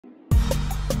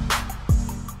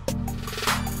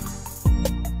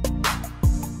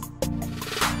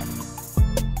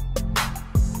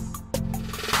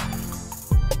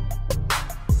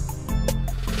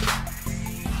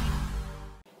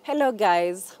Hello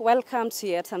guys, welcome to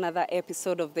yet another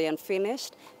episode of The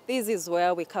Unfinished. This is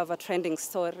where we cover trending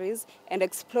stories and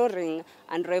exploring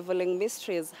unraveling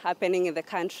mysteries happening in the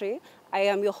country. I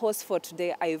am your host for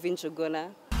today, Ivin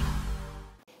Juguna.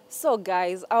 So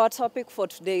guys, our topic for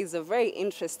today is a very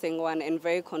interesting one and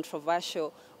very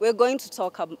controversial. We're going to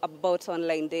talk about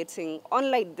online dating.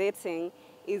 Online dating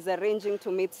is arranging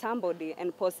to meet somebody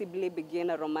and possibly begin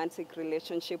a romantic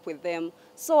relationship with them.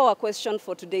 So our question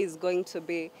for today is going to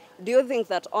be, do you think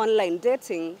that online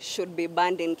dating should be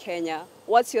banned in Kenya?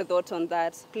 What's your thought on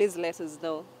that? Please let us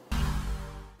know.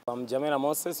 I'm Jamila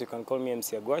Moses, you can call me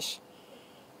MC Agwash.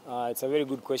 It's a very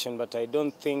good question, but I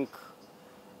don't think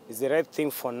it's the right thing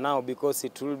for now because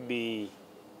it will be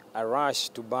a rush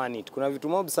to ban it. Kuna vitu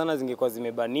mob sana zingekuwa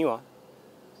zimebaniwa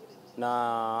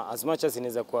na as much as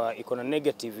inaweza kuwa iko na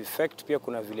negative effect, pia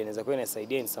kuna vile inaweza kuwa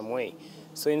inasaidia in some way.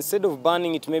 So instead of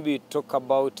banning it, maybe talk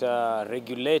about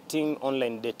regulating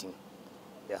online dating.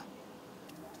 Yeah.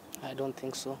 I don't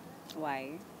think so.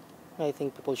 Why? I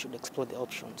think people should explore the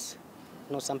options.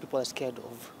 You know, some people are scared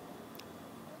of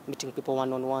meeting people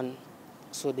one-on-one,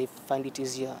 so they find it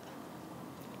easier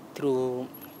through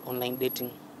online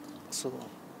dating. So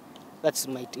that's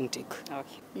my intake.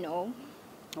 Okay. No,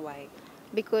 Why?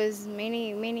 because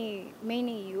many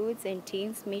youths and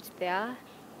teens meet there,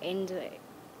 and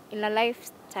in a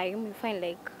lifetime you find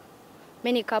like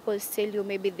many couples tell you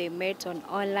maybe they met on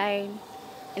online,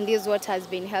 and this is what has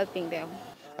been helping them.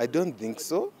 I don't think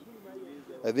so.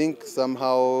 I think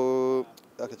somehow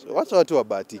watu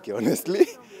wabatike honestly,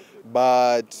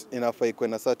 but inafaa ikuwe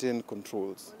na certain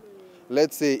controls.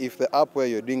 Let's say if the app where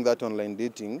you're doing that online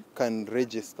dating can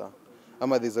register,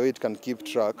 there's a way it can keep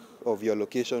track of your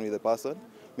location with the person.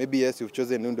 Maybe yes, you've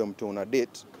chosen mtu on a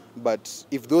date, but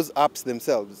if those apps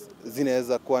themselves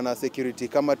zinaweza kuwa na security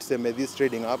kama tuseme these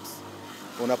trading apps,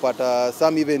 unapata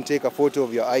some even take a photo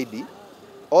of your ID,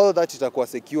 all that itakuwa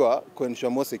secure to ensure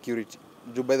more security.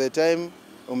 By the time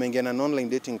umeingia an online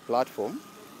dating platform,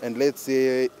 and let's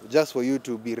say just for you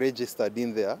to be registered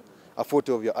in there, a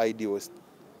photo of your ID was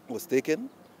taken,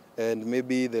 and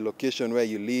maybe the location where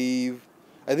you live.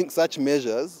 I think such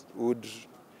measures would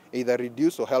either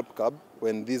reduce or help curb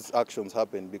when these actions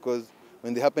happen, because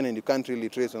when they happen and you can't really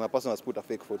trace when a person has put a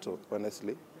fake photo,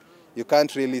 honestly, you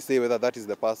can't really say whether that is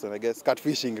the person. I guess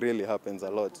catfishing really happens a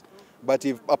lot. But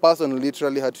if a person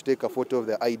literally had to take a photo of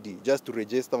their ID just to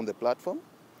register on the platform,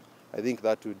 I think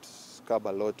that would curb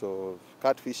a lot of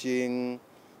catfishing,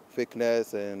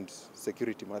 fakeness, and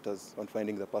security matters on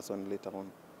finding the person later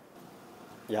on.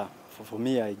 Yeah, for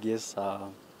me, I guess I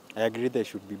agree they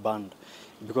should be banned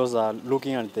because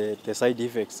looking at the side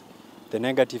effects, the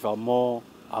negative are more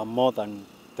than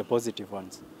the positive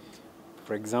ones.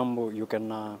 For example, you can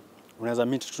unaweza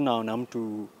meet tu na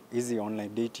mtu easy online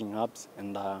dating apps,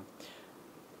 and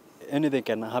anything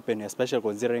can happen, especially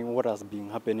considering what has been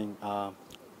happening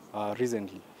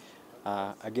recently.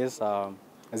 I guess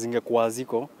zingekuwa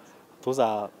ziko, those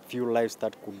are few lives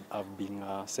that could have been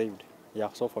saved. Yeah,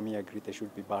 so for me, I agree they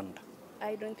should be banned.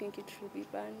 I don't think it should be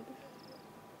banned.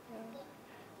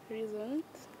 Reasons.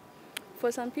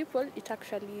 For some people, it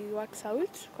actually works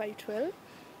out quite well.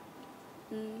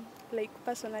 Like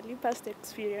personally, past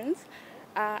experience,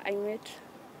 I met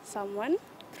someone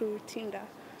through Tinder.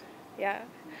 Yeah,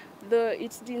 though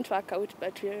it didn't work out,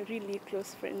 but we're really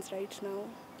close friends right now.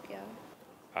 Yeah.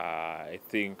 I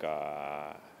think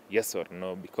yes or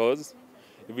no, because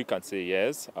if we can say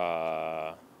yes,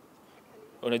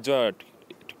 unajua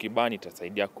tukibani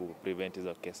itasaidia ku prevent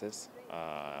hizo cases,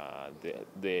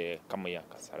 the kama ya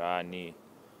Kasarani,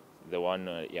 the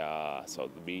one ya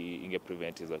South B inge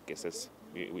prevent hizo cases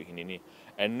nini.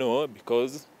 And no,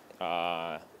 because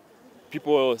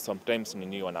people sometimes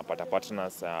nini wanapata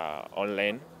partners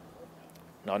online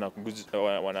na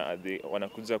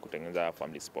wanakuja kutengeneza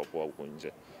families popo huko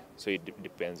nje. So it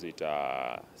depends with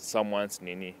someone's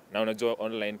nini. Na unajua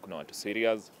online kuna watu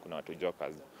serious, kuna watu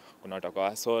jokers, kuna watu kwa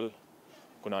hustle,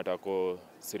 kuna watu kwa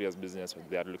serious business where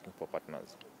they are looking for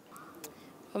partners.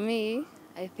 For me,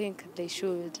 I think they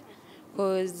should,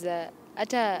 because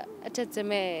ata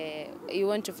tseme you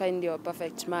want to find your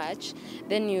perfect match,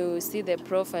 then you see the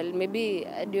profile, maybe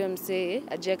say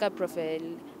ajeka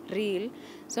profile real,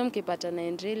 so mkipatana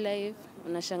in real life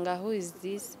unashanga who is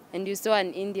this, and you saw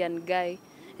an Indian guy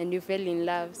and you fell in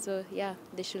love. So yeah,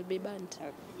 they should be banned.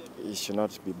 It should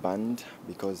not be banned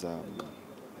because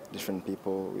different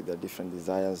people with their different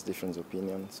desires, different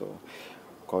opinions. So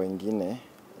kwa wengine,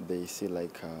 they see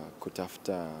like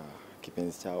kutafuta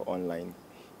kipenzi chao online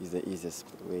is the easiest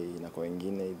way. Na kwa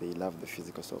wengine, they love the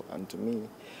physical. So, and to me,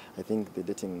 I think the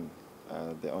dating,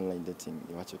 the online dating,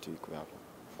 iwache tu ikuwe hapo.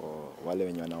 For wale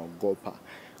wenye wanaogopa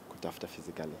kutafuta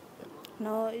physically. Yeah.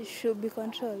 No, it should be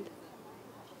controlled.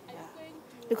 Yeah.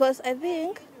 Because I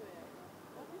think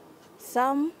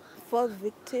some fall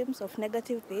victims of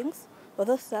negative things,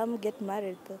 although some get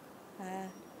married though.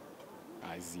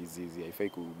 Zizi haifai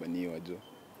kubaniwa jo.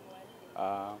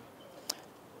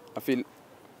 I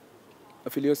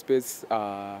feel your space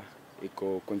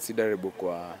iko considerable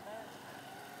kwa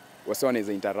wase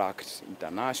wanaweza interact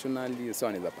internationally, wase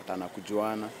wanaweza patana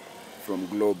kujuana from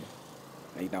globe,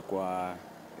 na inakuwa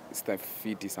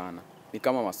fiti sana. Ni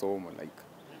kama masomo, like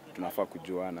tunafaa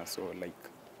kujuana, so like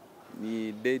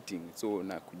ni dating, so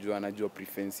na kujuana, jua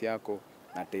preference yako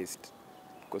na taste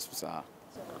kwa sasa.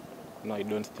 No, I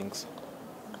don't think so.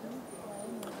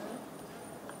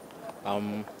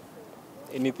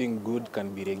 Anything good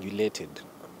can be regulated.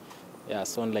 Yeah,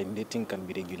 so online dating can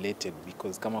be regulated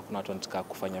because kama kuna watu wanataka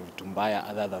kufanya vitu mbaya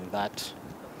other than that,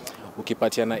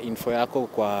 ukipatiana info yako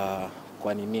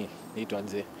kwa nini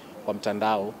niitwaje, kwa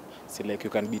mtandao, so like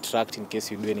you can be tracked in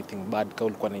case you do anything bad kama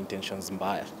ulikuwa na intentions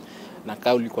mbaya, na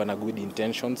kama ulikuwa na good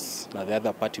intentions na the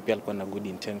other party pia alikuwa na good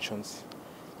intentions,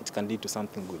 it can lead to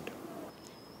something good.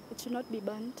 It should not be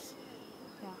banned.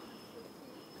 Yeah.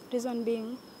 Reason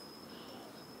being,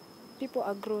 people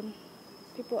are grown,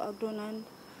 and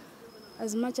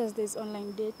as much as there's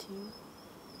online dating,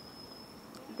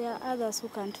 there are others who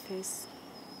can't face.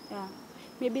 Yeah.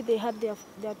 Maybe they had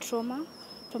their trauma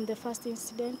from the first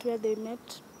incident where they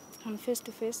met on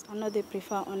face-to-face, and now they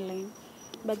prefer online.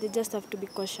 But they just have to be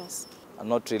cautious.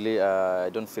 Not really. I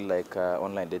don't feel like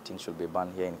online dating should be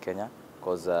banned here in Kenya,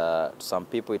 because to some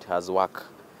people it has worked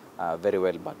very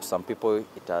well, but to some people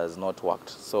it has not worked.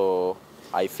 So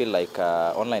I feel like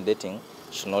online dating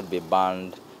should not be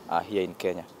banned here in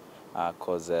Kenya,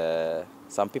 because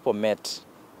some people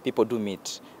do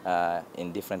meet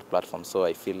in different platforms, so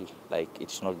I feel like it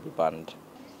should not be banned.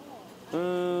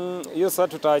 Hiyo sasa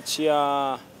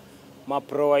tutaachia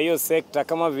mapro wa hiyo sekta,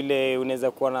 kama vile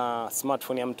unaweza kuwa na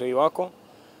smartphone ya mtoi wako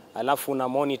alafu una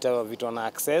monitor vitu na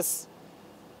access.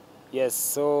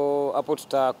 Yes, so hapo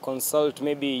tuta consult,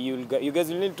 maybe you guys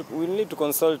will need to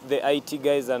consult the IT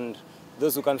guys and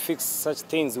those who can fix such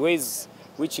things, ways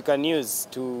which you can use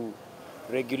to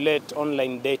regulate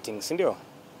online dating. Sindio?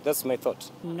 That's my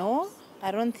thought. No,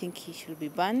 I don't think it should be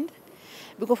banned,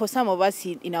 because for some of us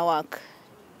in our work,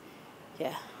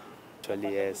 yeah.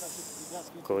 Actually yes,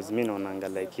 because mi naonanga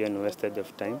like hiyo ni wastage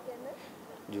of time.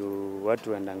 Juu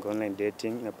watu waendanga online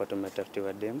dating, napata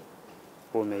umetafutiwa dem,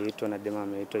 umeitwa na dem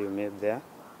ameitwa, you meet there,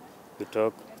 you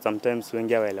talk. Sometimes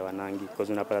wengi hawaelewanangi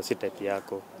because unapata si type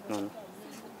yako, no.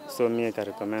 So me I can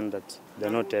recommend that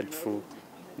they're not helpful.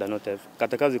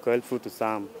 Katakazi iko helpful to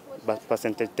some, but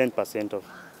percentage 10% of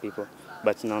people,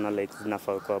 but naona like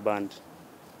zinafaa kwa band.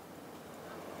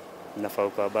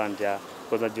 Yeah.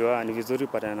 Because najua ni vizuri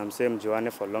upatane na msee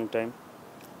mjuane for a long time,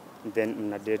 then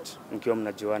mna date mkiwa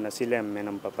mnajuana, sile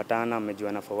mnampapatana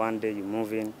mmejuana for one day you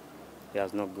move in. Yeah,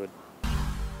 it's not good.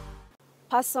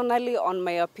 Personally, on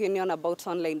my opinion about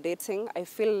online dating, I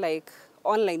feel like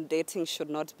online dating should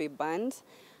not be banned.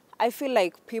 I feel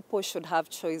like people should have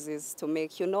choices to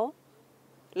make, you know.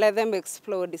 Let them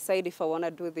explore, decide if I want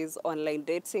to do this online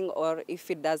dating or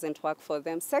if it doesn't work for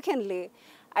them. Secondly,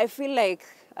 I feel like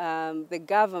the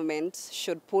government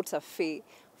should put a fee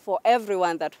for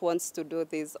everyone that wants to do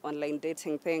this online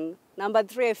dating thing. Number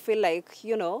 3, I feel like,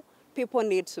 you know, people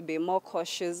need to be more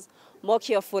cautious, more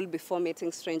careful before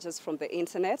meeting strangers from the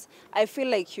internet. I feel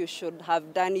like you should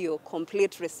have done your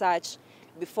complete research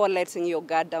before letting your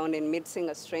guard down and meeting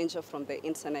a stranger from the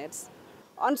internet.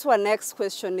 On to our next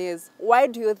question is, why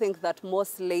do you think that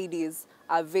most ladies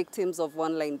are victims of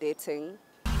online dating?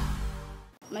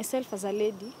 Myself as a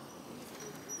lady,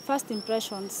 first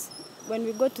impressions, when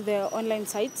we go to the online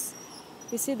sites,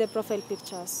 we see the profile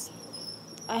pictures.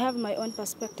 I have my own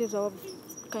perspectives of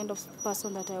the kind of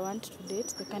person that I want to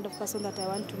date, the kind of person that I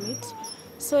want to meet.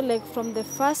 So like from the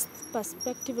first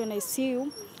perspective, when I see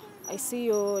you, I see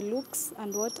your looks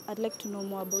and what, I'd like to know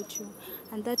more about you.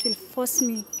 And that will force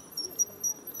me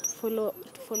to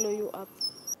follow you up.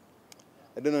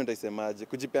 I don't know what I say,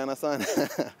 kujipeana sana.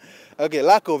 Okay,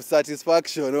 lack of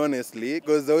satisfaction, honestly,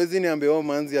 because the wezi niambie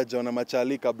manzi ya jona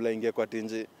machali kabla ingie kwa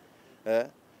tinji.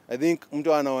 I think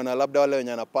mtu anaona labda wale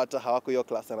wenye anapata hawako hiyo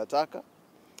class anataka,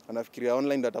 anafikiria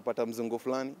online ndo atapata mzungu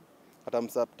fulani,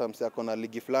 atamsapta msako na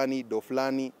ligi fulani, do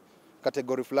fulani,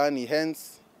 category fulani, hence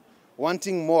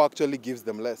wanting more actually gives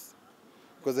them less.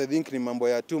 Because I think ni mambo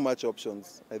ya too much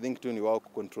options. I think tu ni wao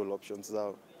control options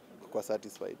zao kwa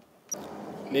satisfied.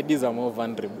 Ladies are more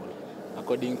vulnerable,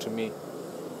 according to me.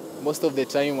 Most of the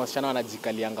time wasichana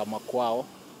wanajikalianga makwao,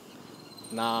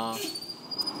 na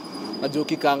najua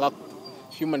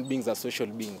human beings are social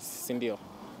beings, sindio?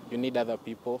 You need other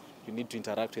people, you need to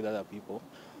interact with other people.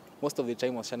 Most of the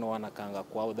time wasichana wanakaanga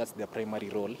kwao, that's their primary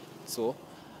role. So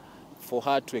for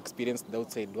her to experience the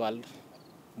outside world,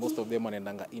 most of them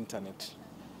wanaendanga internet.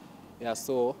 Yeah,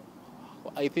 so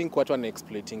I think watu wana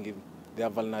exploiting their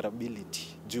vulnerability.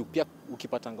 Juu pia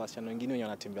ukipatanga wasichana wengine wenye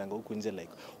wanatembeanga huku nje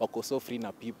like wako so free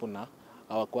na people na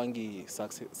hawakwangi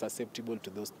susceptible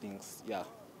to those things. Yeah.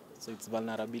 So it's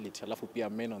vulnerability. Alafu pia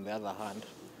men on the other hand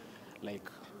like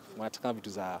wanataka vitu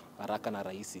za haraka na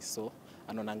rahisi. So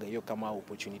anaonanga hiyo kama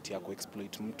opportunity ya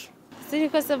kuexploit mtu. Si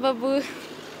kwa sababu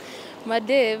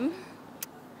madem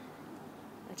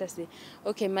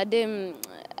madem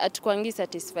atukwangi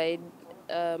satisfied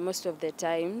most of the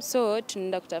time. So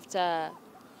tunaenda kutafuta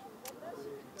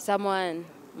someone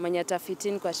mwenye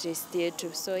atafitin kwa taste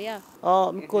yetu. So yeah.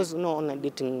 Because online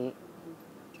dating,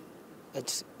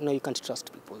 you can't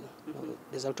trust people.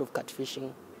 There's a lot of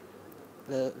catfishing.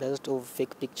 There's a lot of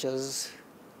fake pictures.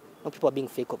 People are being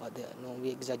fake over there. We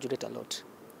exaggerate a lot.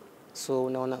 So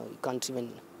now you can't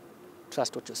even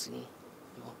trust what you're seeing.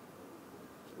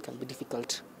 It can be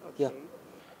difficult. Okay. Yeah.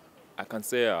 I can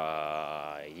say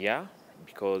yeah,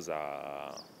 because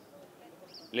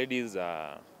ladies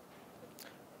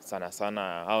sana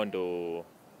sana hao ndo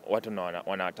watu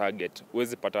wana target.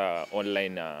 Huwezi pata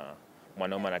online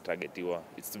mwanaume ana targetiwa.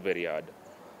 It's very hard.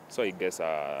 So I guess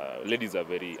ladies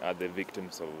are the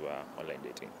victims of online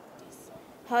dating.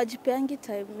 Hawajipeangi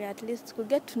time at least to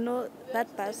get to know that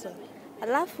person.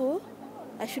 Alafu,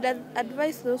 I should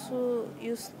advise those who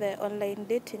use the online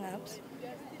dating apps.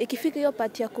 Ikifika hiyo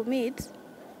party ya kumeet,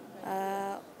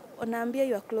 unaambia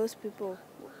your close people.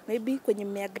 Maybe kwenye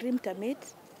mmeagree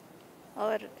mtameet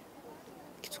or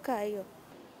kitu kaa hiyo.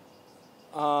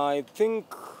 I think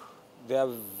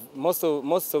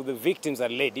most of the victims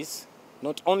are ladies.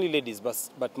 Not only ladies,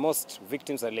 but most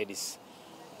victims are ladies.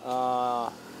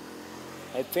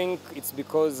 I think it's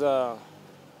because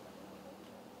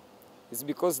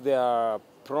they are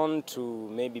prone to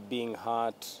maybe being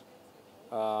hurt,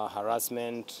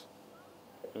 harassment.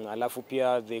 Alafu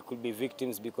pia they could be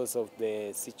victims because of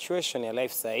the situation in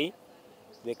life sahi,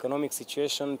 the economic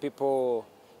situation. People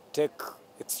take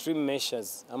extreme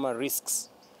measures ama risks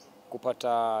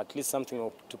kupata at least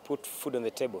something to put food on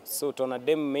the table. So utaona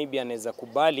dem maybe anaweza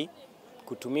kubali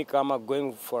kutumika ama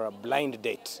going for a blind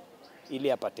date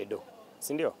ili apate do.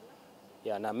 Si ndio?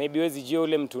 Yeah, na maybe wezi jua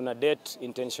ule mtu na date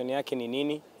intention yake ni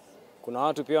nini. Kuna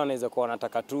watu pia wanaweza kuwa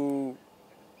wanataka tu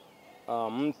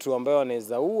mtu ambaye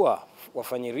wanaweza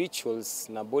wafanye rituals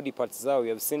na body parts zao. We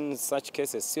have seen such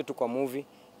cases, sio tu kwa movie.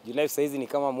 Life saizi ni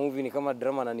kama movie, ni kama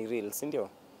drama na ni real, si ndio?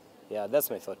 Yeah,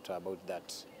 that's my thought about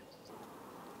that.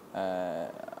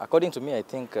 According to me, I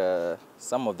think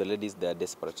some of the ladies, they are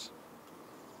desperate.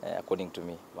 According to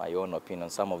me, my own opinion,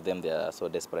 some of them, they are so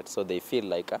desperate. So they feel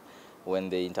like when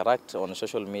they interact on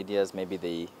social medias, maybe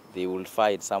they will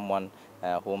find someone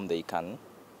whom they can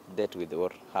date with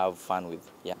or have fun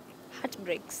with. Yeah.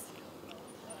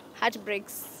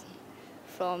 Heartbreaks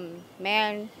from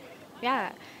men.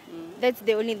 Yeah, that's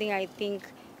the only thing I think.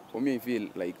 For me, I feel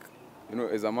like,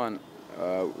 as a man,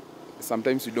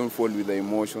 sometimes you don't fall with the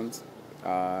emotions.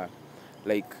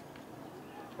 Like,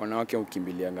 wanawake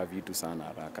ukimbilianga vitu sana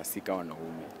haraka, sika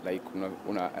wanaume. Like,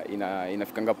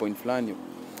 inafikanga point fulani,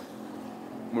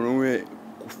 mwanaume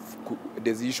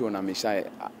decision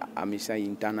amesha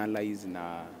internalize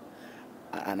na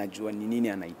anajua ni nini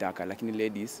anaitaka. Lakini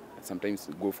ladies sometimes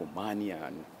go for money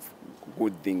and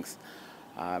good things.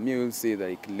 Me, I will say that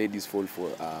like, ladies fall for,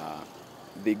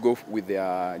 they go with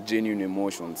their genuine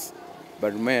emotions.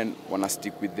 But men wanna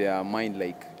stick with their mind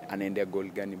like anaendea goal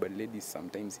gani. But ladies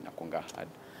sometimes inakonga hard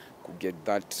to get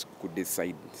that, could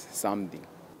decide something.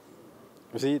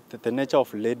 You see, the nature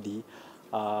of lady,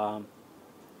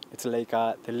 it's like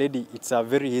the lady, it's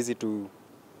very easy to,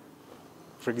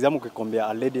 for example, ukikombea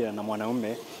a lady na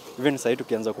mwanaume, even sahi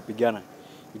tukianza kupigana,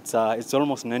 it's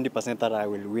almost 90% that I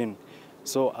will win.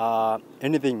 So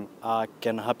anything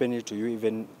can happen to you,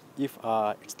 even if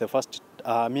it's the first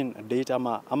date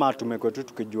ama tumekuwa tu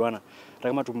tukijuana.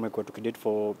 Kama tumekuwa tukidate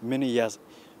for many years,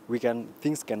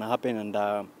 things can happen,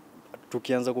 and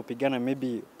tukianza kupigana,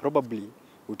 maybe probably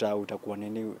utakuwa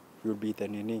nini, you'll be the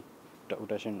nini,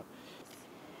 utashinda.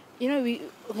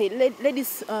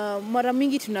 Ladies, mara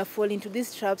mingi tuna fall into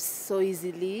these traps so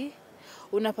easily.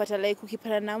 Unapata like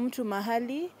ukipata na mtu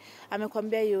mahali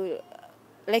amekwambia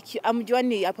like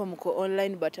amjuani hapa mko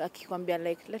online, but akikwambia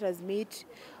like let us meet,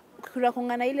 kuna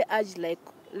kongana ile urge like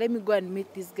let me go and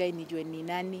meet this guy nijue ni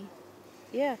nani.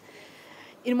 Yeah,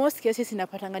 in most cases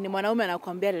inapatanga ni mwanaume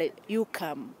anakuambia like you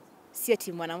come, si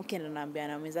ati mwanamke anaambia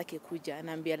na mwenzake kuja,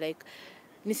 anaambia like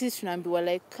ni sisi tunaambiwa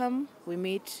like come we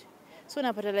meet, so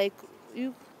unapata like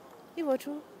hivyo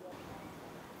tu.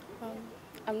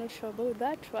 I'm not sure about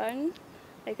that one.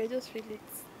 Like I just feel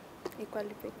it's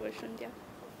equally proportioned, yeah.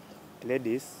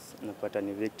 Ladies unapata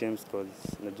ni victims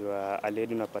cause unajua a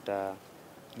lady unapata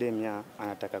dem ya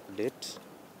anataka kudate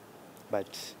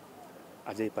but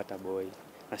hajaipata boy.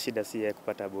 Na shida si yeye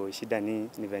kupata boy, shida ni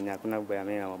venye hakuna boy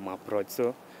approach.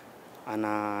 So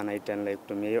anaitan like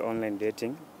kutumia hiyo online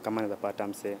dating kama anaweza pata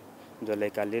mse. Ndio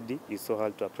like a lady is so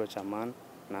hard to approach a man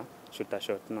na shoot a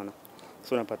shot, unaona.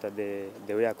 So unapata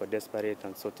the way ako desperate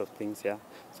and sort of things, yeah.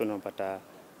 So unapata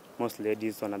most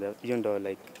ladies hiyo ndo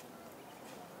like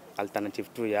alternative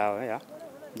tu yao, yeah,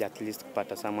 at least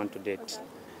kupata someone to date.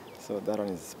 So that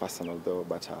one is personal though,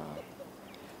 but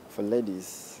for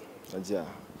ladies,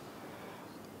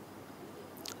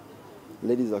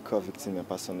 ladies are co-victim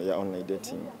of online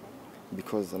dating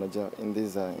because in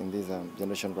this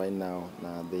generation right now,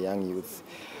 the young youth,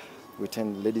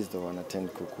 ladies though wanatend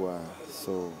kukua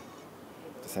so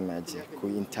tusemaje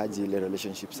kuintaji ile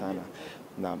relationship sana,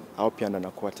 na au pia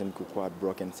anakuwa tend kukua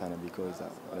broken sana because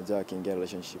unajua akiingia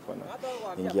relationship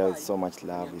ingia with so much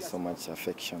love, with so much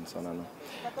affection,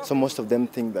 so most of them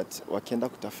think that wakienda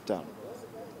kutafuta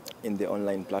in the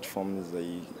online platforms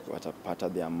watapata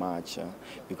their match,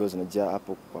 because unajua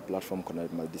hapo kwa platform kuna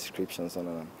descriptions,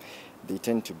 they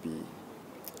tend to be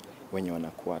wenye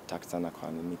wanakuwa attacked sana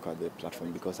kwa the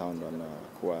platform because hao ndo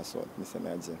wanakuwa so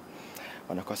nisemeaje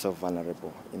wanakuwa so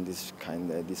vulnerable in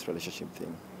this relationship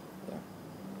thing. Yeah.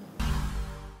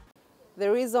 The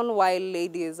reason why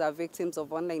ladies are victims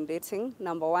of online dating,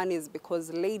 number one is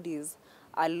because ladies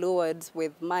are lured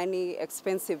with money,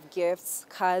 expensive gifts,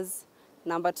 cars.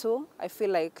 Number two, I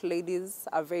feel like ladies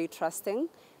are very trusting.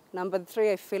 Number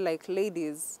three, I feel like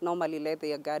ladies normally let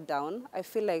their guard down. I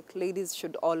feel like ladies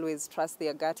should always trust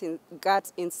their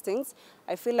gut instincts.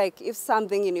 I feel like if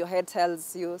something in your head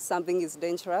tells you something is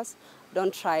dangerous,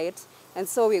 don't try it. And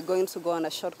so we're going to go on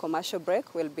a short commercial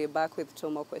break. We'll be back with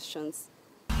 2 more questions.